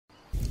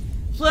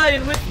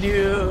Playing with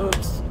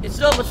noobs. It's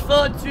so much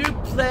fun to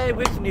play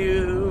with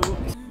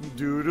noobs.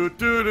 Do do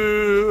do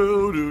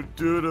do do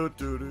do do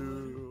do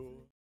do.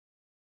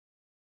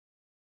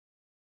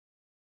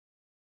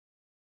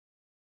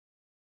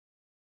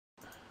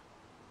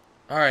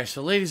 Alright,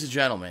 so ladies and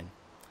gentlemen,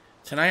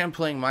 tonight I'm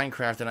playing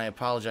Minecraft and I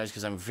apologize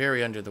because I'm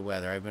very under the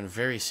weather. I've been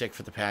very sick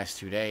for the past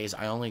 2 days.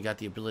 I only got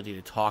the ability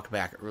to talk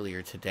back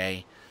earlier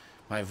today.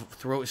 My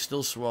throat is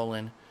still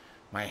swollen.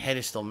 My head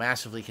is still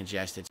massively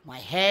congested. My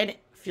head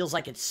feels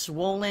like it's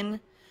swollen.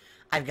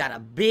 I've got a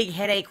big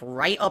headache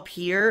right up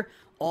here,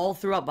 all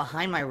throughout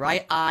behind my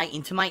right eye,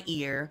 into my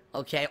ear.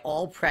 Okay,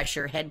 all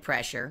pressure, head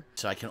pressure.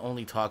 So I can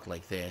only talk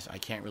like this. I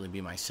can't really be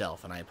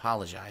myself, and I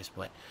apologize,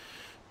 but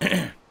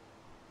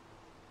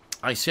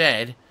I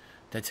said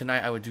that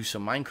tonight I would do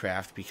some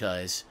Minecraft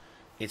because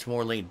it's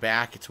more laid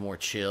back, it's more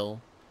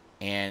chill,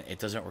 and it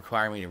doesn't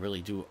require me to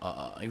really do,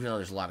 even though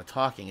there's a lot of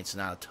talking, it's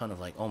not a ton of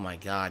like, oh my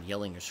god,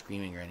 yelling or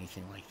screaming or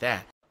anything like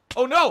that.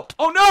 Oh no!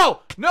 Oh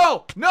no!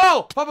 No!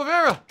 No! Papa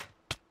Vera!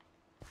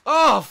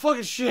 Oh,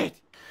 fucking shit!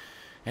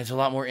 And it's a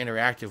lot more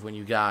interactive when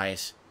you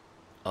guys,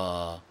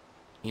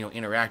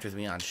 interact with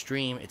me on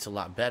stream. It's a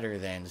lot better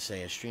than,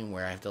 say, a stream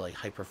where I have to like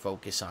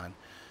hyper-focus on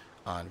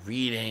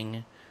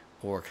reading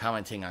or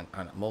commenting on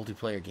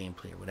multiplayer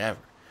gameplay or whatever.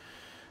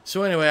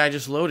 So anyway, I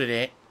just loaded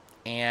it.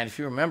 And if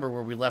you remember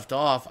where we left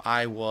off,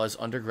 I was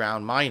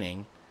underground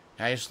mining.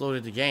 I just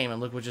loaded the game, and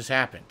look what just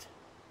happened.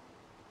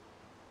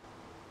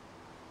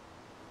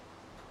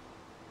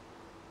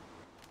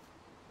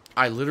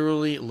 I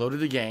literally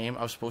loaded the game.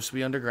 I was supposed to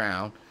be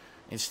underground.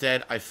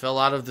 Instead, I fell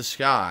out of the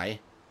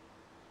sky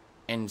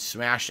and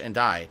smashed and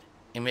died.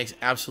 It makes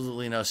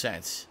absolutely no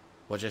sense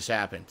what just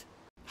happened.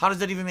 How does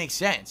that even make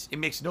sense? It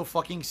makes no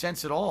fucking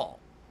sense at all.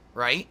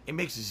 Right? It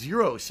makes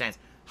zero sense.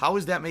 How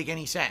does that make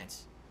any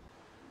sense?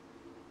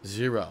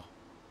 Zero.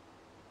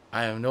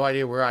 I have no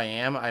idea where I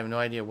am. I have no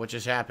idea what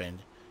just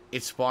happened.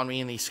 It spawned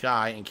me in the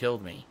sky and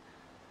killed me.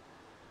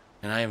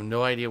 And I have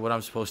no idea what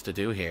I'm supposed to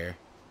do here.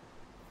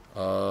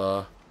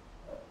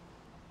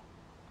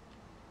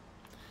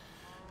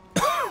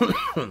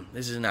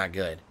 This is not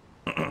good.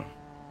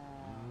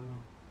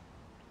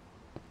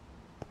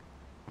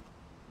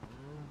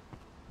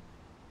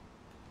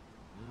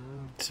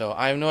 So,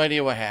 I have no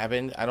idea what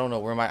happened. I don't know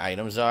where my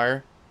items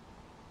are.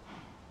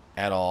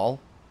 At all.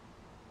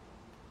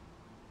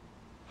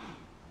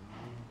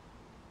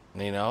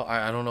 You know,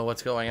 I don't know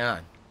what's going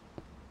on.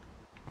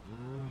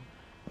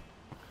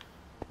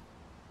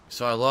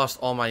 So I lost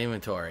all my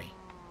inventory.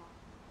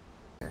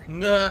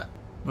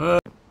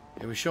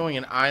 It was showing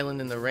an island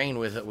in the rain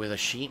with a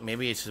sheet.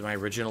 Maybe it's my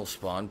original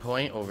spawn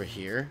point over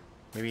here.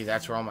 Maybe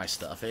that's where all my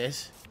stuff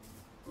is.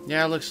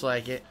 Yeah, it looks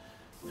like it.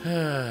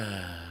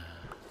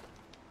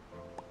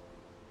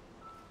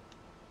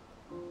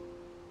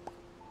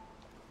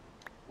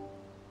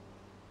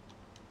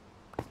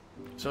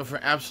 So for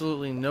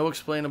absolutely no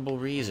explainable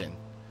reason,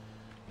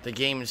 the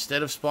game,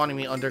 instead of spawning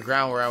me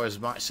underground where I was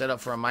set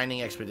up for a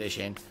mining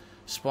expedition,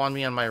 spawned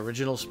me on my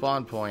original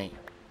spawn point,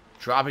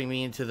 dropping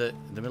me into the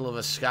middle of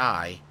a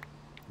sky,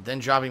 then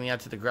dropping me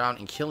onto the ground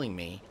and killing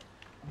me,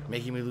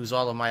 making me lose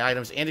all of my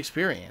items and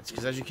experience.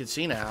 Because as you can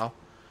see now,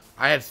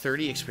 I had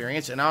 30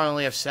 experience and now I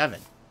only have 7.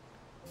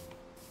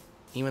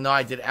 Even though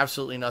I did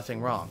absolutely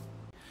nothing wrong.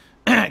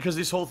 Because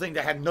this whole thing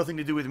that had nothing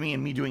to do with me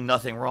and me doing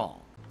nothing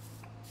wrong.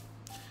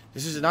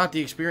 This is not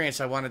the experience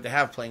I wanted to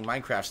have playing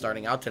Minecraft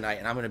starting out tonight,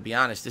 and I'm going to be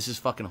honest, this is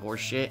fucking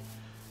horseshit.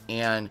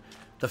 And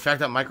the fact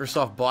that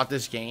Microsoft bought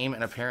this game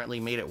and apparently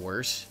made it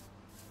worse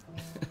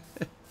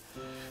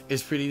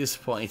is pretty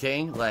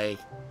disappointing. Like,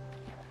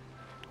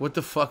 what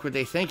the fuck were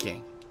they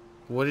thinking?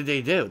 What did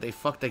they do? They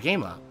fucked the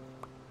game up.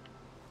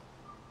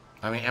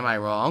 I mean, am I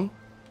wrong?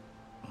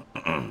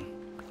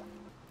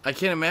 I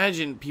can't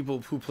imagine people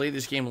who play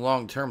this game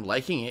long term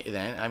liking it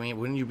then. I mean,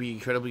 wouldn't you be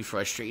incredibly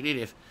frustrated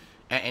if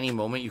at any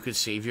moment you could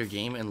save your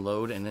game and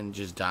load and then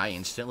just die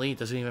instantly? It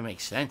doesn't even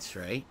make sense,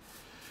 right?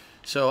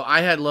 So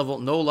I had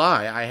no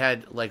lie, I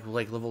had like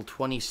level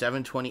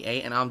 27,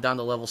 28, and I'm down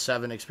to level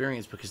 7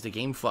 experience because the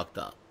game fucked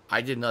up.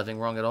 I did nothing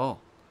wrong at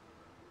all.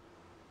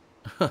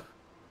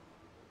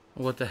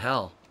 What the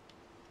hell?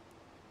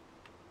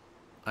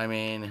 I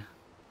mean,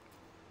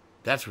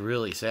 that's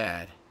really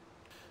sad.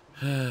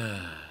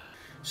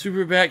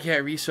 Super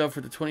Batcat resub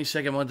for the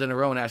 22nd month in a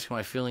row and asking, am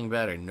I feeling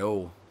better?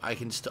 No. I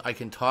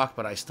can talk,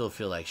 but I still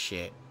feel like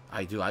shit.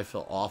 I do. I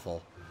feel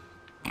awful.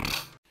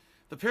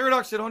 The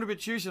Paradox said 100-bit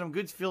cheers and I'm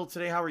good, Phil.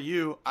 Today, how are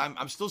you?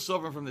 I'm still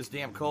suffering from this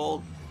damn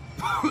cold.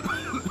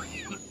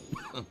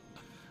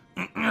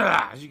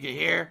 As you can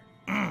hear,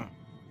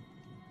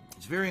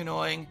 it's very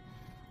annoying,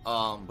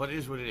 but it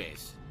is what it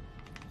is.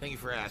 Thank you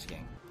for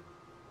asking.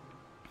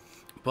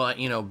 But,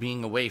 you know,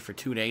 being away for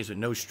 2 days with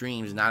no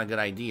streams is not a good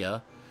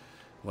idea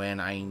when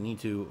I need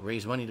to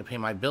raise money to pay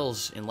my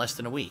bills in less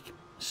than a week.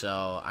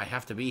 So I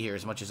have to be here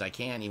as much as I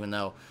can, even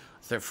though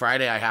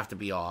Friday I have to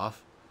be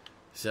off.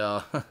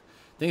 So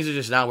things are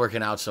just not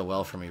working out so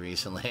well for me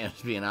recently. I'm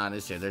just being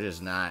honest here. They're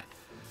just not.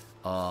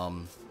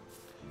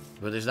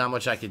 But there's not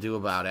much I could do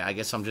about it. I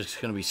guess I'm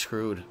just going to be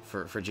screwed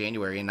for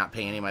January and not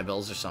pay any of my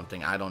bills or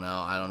something. I don't know.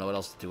 I don't know what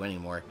else to do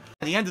anymore.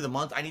 At the end of the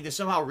month, I need to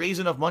somehow raise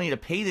enough money to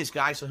pay this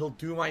guy so he'll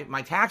do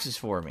my taxes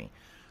for me.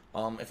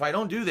 If I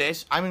don't do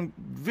this, I'm in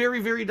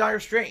very, very dire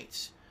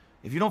straits.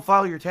 If you don't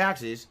file your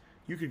taxes,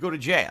 you could go to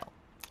jail.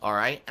 All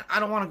right? And I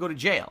don't want to go to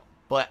jail,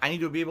 but I need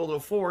to be able to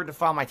afford to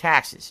file my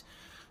taxes.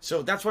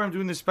 So that's why I'm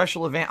doing this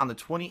special event on the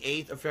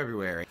 28th of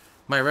February.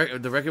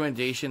 The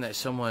recommendation that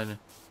someone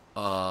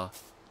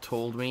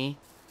told me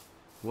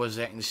was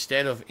that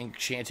instead of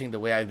enchanting the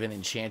way I've been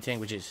enchanting,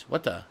 which is,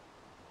 where'd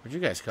you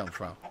guys come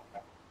from?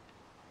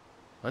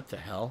 What the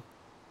hell?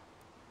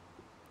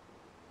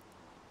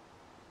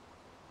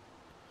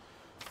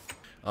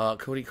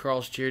 Cody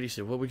Carl's Charity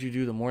said, what would you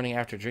do the morning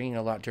after drinking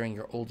a lot during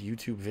your old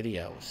YouTube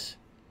videos?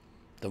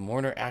 The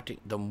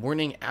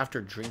morning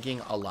after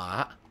drinking a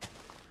lot,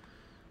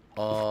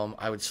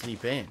 I would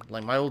sleep in.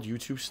 Like my old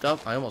YouTube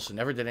stuff, I almost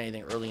never did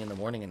anything early in the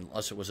morning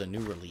unless it was a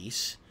new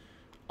release.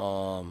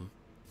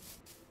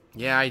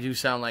 Yeah, I do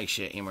sound like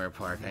shit, Emer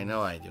Park. I know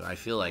I do. I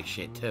feel like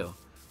shit too.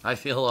 I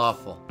feel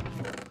awful.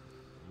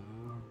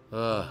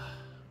 Oh,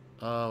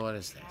 what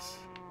is this?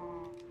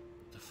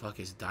 The fuck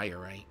is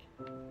diorite?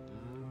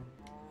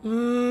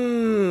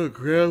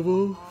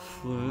 Gravel,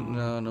 flint.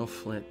 No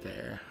flint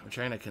there. I'm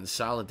trying to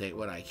consolidate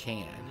what I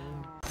can.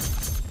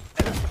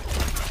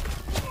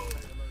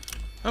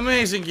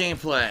 Amazing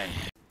gameplay.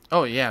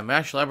 Oh yeah,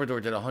 Mash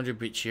Labrador did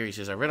 100-bit cheer. He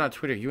says, I read on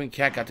Twitter you and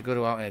Kat got to go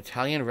to an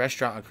Italian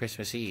restaurant on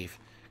Christmas Eve.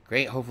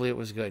 Great, hopefully it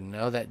was good.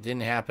 No, that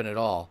didn't happen at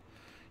all.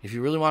 If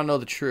you really want to know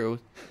the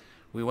truth,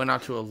 we went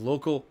out to a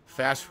local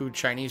fast food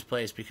Chinese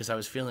place because I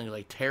was feeling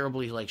like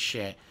terribly like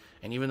shit.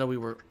 And even though we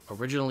were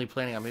originally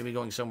planning on maybe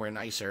going somewhere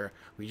nicer,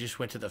 we just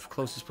went to the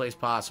closest place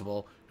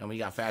possible and we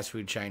got fast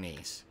food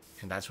Chinese.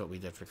 And that's what we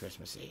did for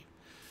Christmas Eve.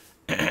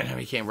 And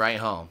we came right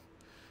home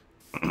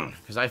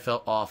because I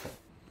felt awful.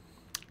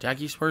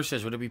 Jackie Spurs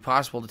says, would it be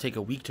possible to take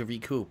a week to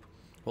recoup?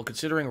 Well,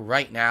 considering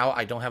right now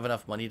I don't have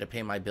enough money to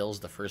pay my bills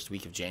the first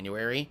week of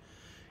January,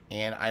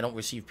 and I don't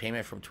receive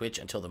payment from Twitch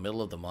until the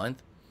middle of the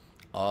month,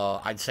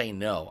 I'd say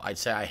no. I'd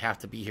say I have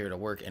to be here to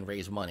work and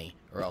raise money,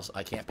 or else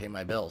I can't pay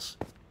my bills.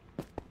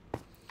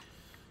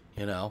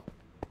 You know?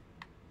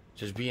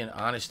 Just being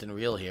honest and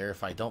real here.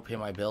 If I don't pay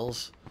my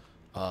bills,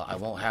 I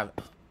won't have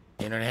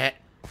internet.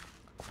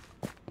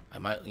 I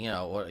might,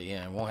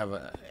 I won't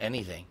have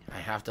anything. I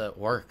have to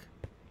work.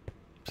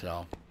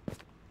 So...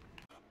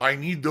 I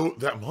need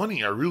that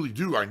money. I really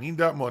do. I need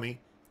that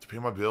money to pay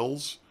my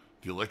bills,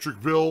 the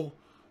electric bill,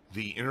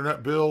 the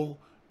internet bill,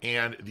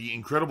 and the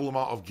incredible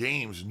amount of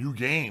games, new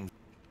games.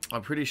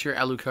 I'm pretty sure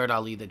Alucard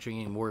Ali that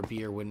drinking more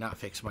beer would not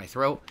fix my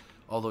throat.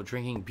 Although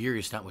drinking beer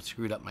is not what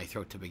screwed up my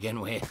throat to begin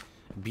with.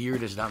 Beer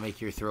does not make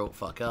your throat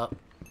fuck up.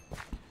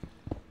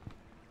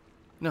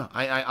 No,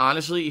 I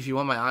honestly, if you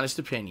want my honest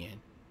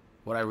opinion,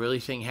 what I really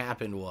think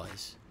happened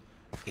was...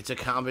 it's a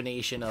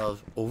combination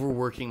of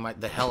overworking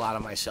the hell out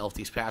of myself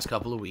these past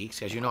couple of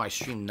weeks. As you know, I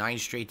streamed 9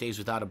 straight days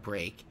without a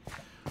break.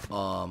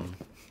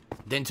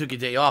 Then took a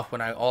day off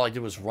when all I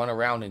did was run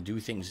around and do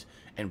things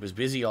and was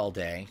busy all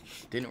day.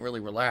 Didn't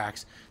really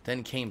relax.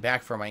 Then came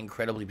back for my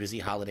incredibly busy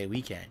holiday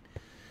weekend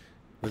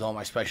with all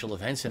my special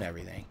events and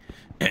everything.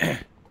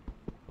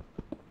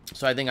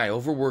 So I think I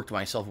overworked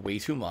myself way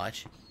too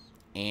much.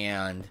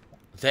 And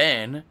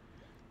then...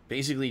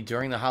 basically,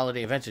 during the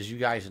holiday events, as you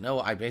guys know,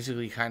 I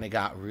basically kind of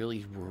got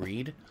really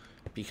worried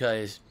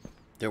because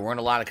there weren't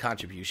a lot of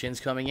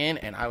contributions coming in,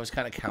 and I was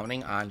kind of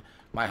counting on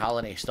my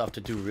holiday stuff to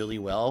do really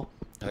well.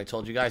 As I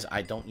told you guys,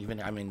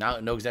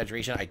 no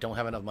exaggeration, I don't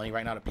have enough money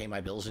right now to pay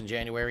my bills in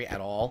January at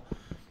all,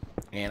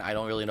 and I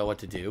don't really know what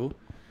to do.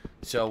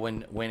 So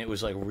when it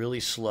was like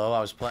really slow,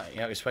 I was playing,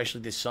 especially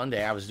this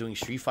Sunday, I was doing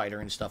Street Fighter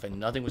and stuff, and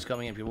nothing was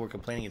coming in. People were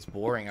complaining it's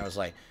boring. I was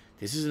like,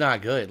 this is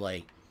not good.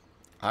 Like,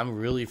 I'm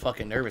really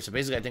fucking nervous. So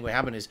basically, I think what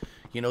happened is,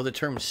 the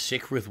term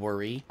sick with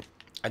worry?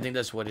 I think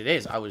that's what it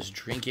is. I was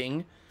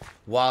drinking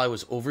while I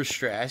was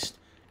overstressed,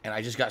 and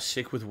I just got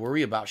sick with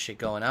worry about shit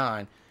going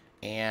on,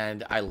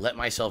 and I let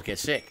myself get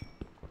sick.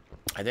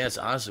 I think that's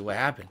honestly what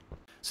happened.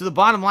 So the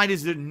bottom line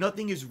is that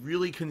nothing is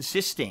really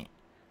consistent.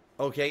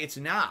 Okay, it's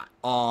not.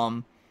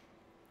 And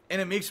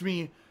it makes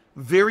me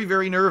very,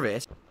 very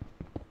nervous.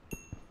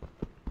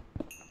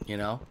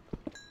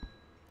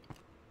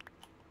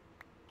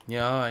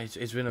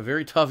 It's been a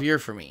very tough year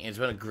for me. It's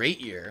been a great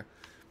year,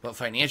 but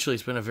financially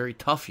it's been a very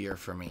tough year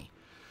for me,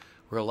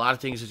 where a lot of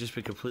things have just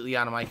been completely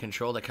out of my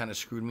control that kind of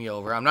screwed me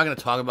over. I'm not going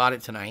to talk about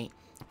it tonight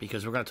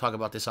because we're going to talk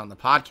about this on the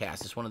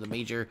podcast. It's one of the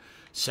major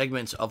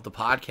segments of the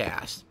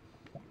podcast.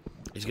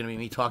 It's going to be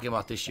me talking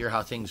about this year,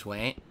 how things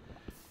went,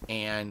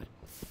 and,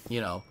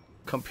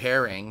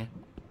 comparing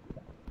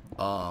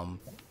the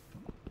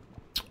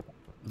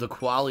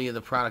quality of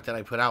the product that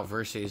I put out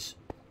versus...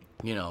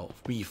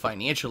 me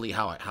financially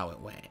how it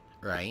went,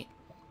 right?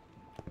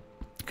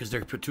 Because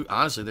they're two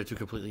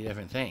completely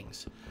different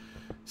things.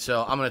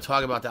 So I'm going to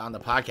talk about that on the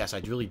podcast. I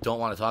really don't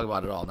want to talk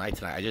about it all night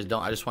tonight. I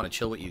just want to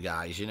chill with you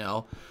guys,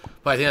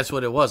 But I think that's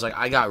what it was. Like,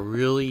 I got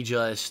really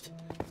just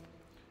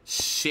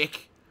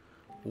sick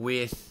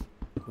with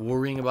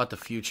worrying about the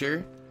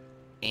future,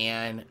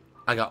 and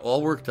I got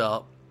all worked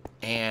up,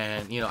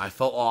 and, you know, I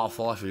felt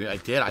awful. I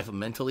felt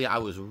mentally, I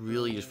was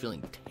really just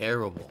feeling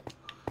terrible,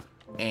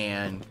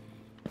 and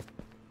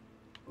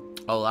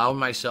allowed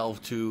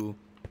myself to,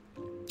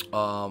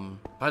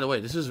 by the way,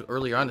 this is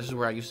earlier on, this is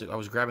where I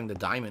was grabbing the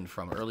diamond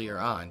from earlier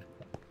on.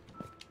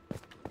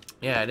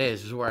 Yeah, it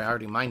is. This is where I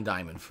already mined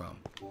diamond from.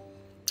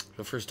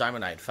 The first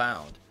diamond I had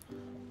found.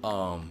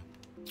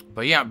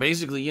 But yeah,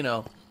 basically, you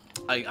know,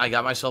 I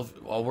got myself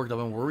all worked up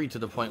and worried to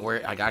the point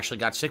where I actually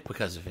got sick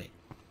because of it.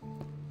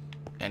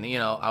 And, you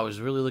know, I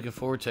was really looking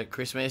forward to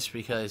Christmas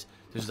because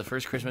this is the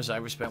first Christmas I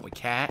ever spent with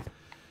Kat.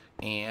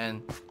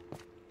 And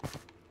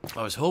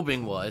I was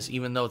hoping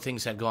even though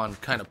things had gone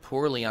kind of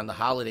poorly on the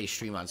holiday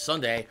stream on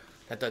Sunday,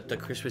 that the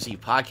Christmas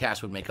Eve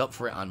podcast would make up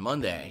for it on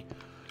Monday.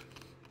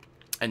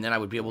 And then I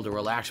would be able to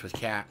relax with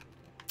Kat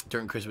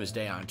during Christmas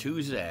Day on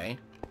Tuesday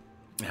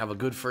and have a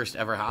good first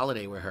ever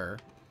holiday with her.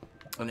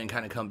 And then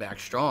kind of come back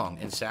strong.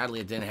 And sadly,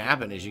 it didn't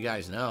happen, as you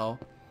guys know.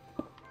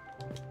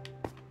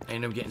 I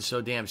ended up getting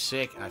so damn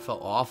sick. I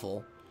felt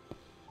awful.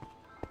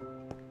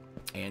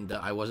 And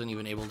I wasn't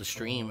even able to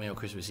stream, you know,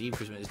 Christmas Eve,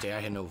 Christmas Day. I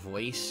had no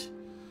voice.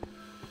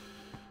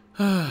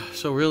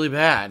 So really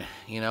bad.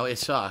 You know, it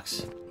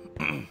sucks.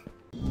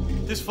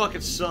 This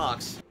fucking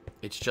sucks.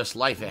 It's just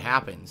life. It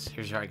happens.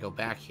 Here's how I go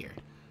back here.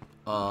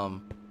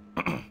 You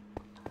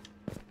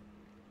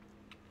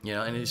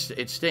know, and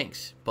it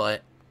stinks,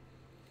 but,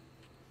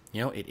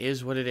 you know, it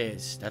is what it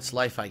is. That's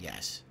life, I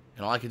guess.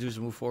 And all I can do is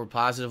move forward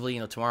positively. You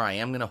know, tomorrow I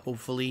am going to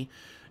hopefully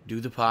do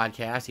the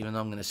podcast, even though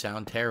I'm going to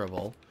sound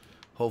terrible.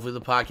 Hopefully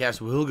the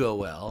podcast will go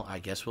well. I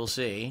guess we'll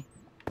see.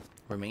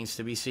 Remains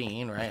to be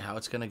seen, right, how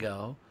it's going to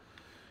go.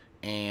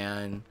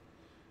 And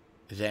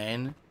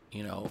then,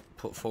 you know,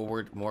 put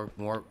forward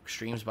more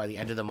streams by the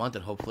end of the month,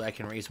 and hopefully I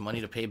can raise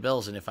money to pay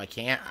bills. And if I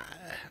can't,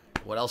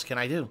 what else can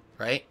I do,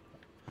 right?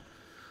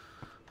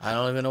 I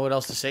don't even know what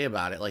else to say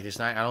about it. Like, it's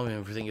not, I don't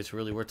even think it's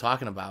really worth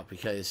talking about,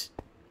 because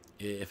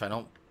if I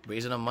don't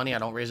raise enough money, I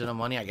don't raise enough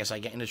money, I guess I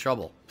get into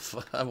trouble.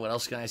 What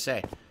else can I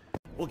say?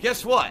 Well,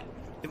 guess what?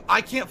 If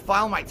I can't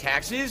file my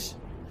taxes,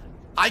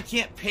 I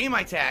can't pay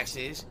my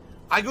taxes,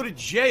 I go to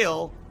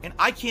jail, and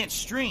I can't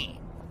stream.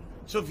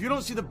 So if you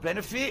don't see the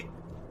benefit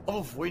of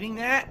avoiding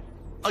that,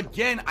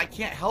 again, I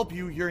can't help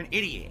you, you're an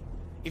idiot.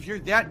 If you're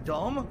that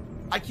dumb,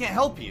 I can't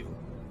help you.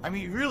 I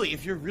mean, really,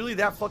 if you're really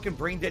that fucking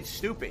brain dead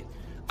stupid.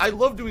 I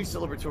love doing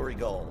celebratory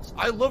goals.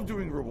 I love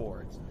doing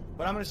rewards.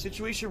 But I'm in a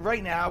situation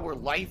right now where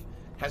life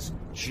has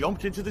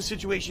jumped into the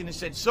situation and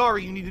said,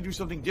 sorry, you need to do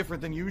something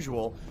different than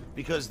usual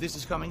because this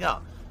is coming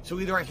up. So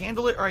either I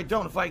handle it or I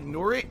don't. If I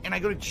ignore it and I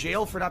go to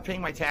jail for not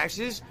paying my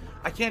taxes,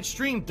 I can't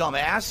stream,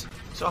 dumbass.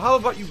 So how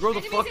about you grow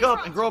the fuck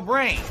up and grow a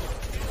brain?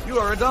 You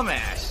are a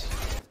dumbass.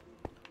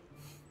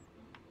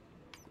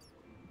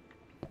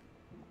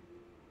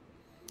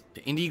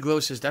 The Indie Glow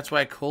says, that's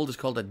why a cold is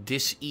called a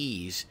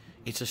dis-ease.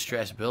 It's a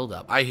stress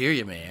buildup. I hear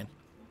you, man.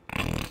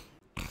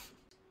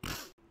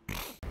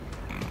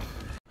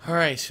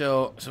 Alright,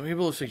 so some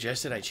people have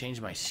suggested I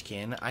change my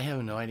skin. I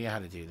have no idea how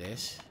to do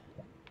this.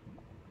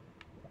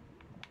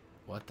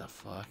 What the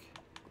fuck?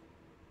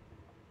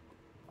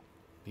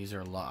 These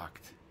are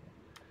locked.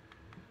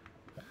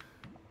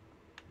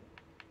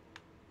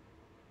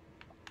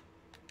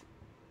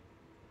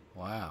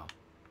 Wow.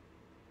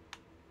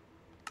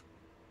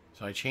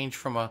 So I changed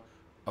from a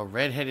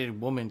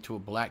red-headed woman to a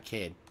black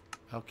kid.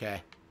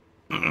 Okay.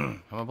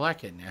 I'm a black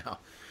kid now.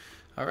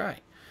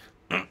 Alright.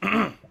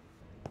 Now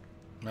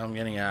I'm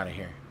getting out of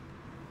here.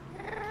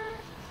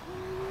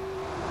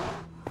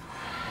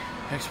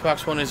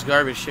 Xbox One is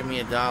garbage. Shipped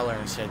me $1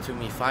 and said, took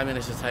me 5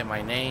 minutes to type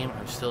my name.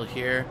 I'm still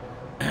here.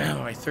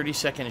 My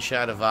 30-second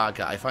shot of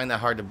vodka. I find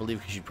that hard to believe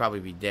because you'd probably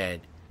be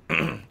dead.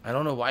 I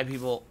don't know why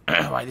people...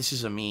 why this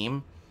is a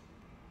meme.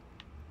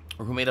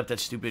 Or who made up that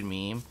stupid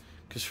meme.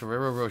 Because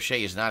Ferrero Rocher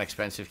is not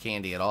expensive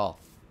candy at all.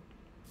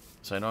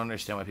 So I don't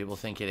understand why people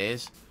think it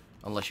is.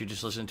 Unless you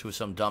just listen to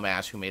some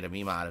dumbass who made a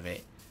meme out of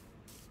it.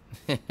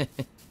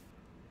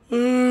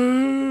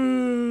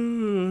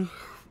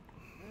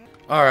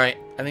 Alright,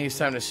 I think it's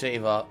time to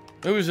save up.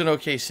 It was an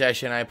okay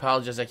session. I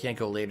apologize I can't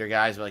go later,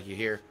 guys. But like you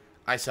hear,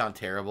 I sound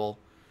terrible.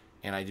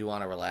 And I do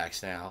want to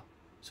relax now.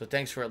 So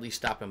thanks for at least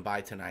stopping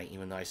by tonight,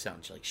 even though I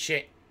sound like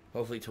shit.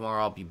 Hopefully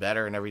tomorrow I'll be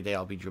better, and every day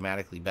I'll be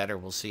dramatically better.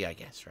 We'll see, I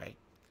guess, right?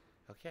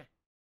 Okay.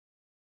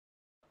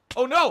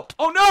 Oh no!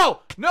 Oh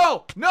no!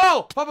 No!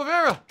 No! Papa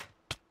Vera!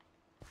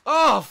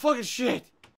 Oh, fucking shit!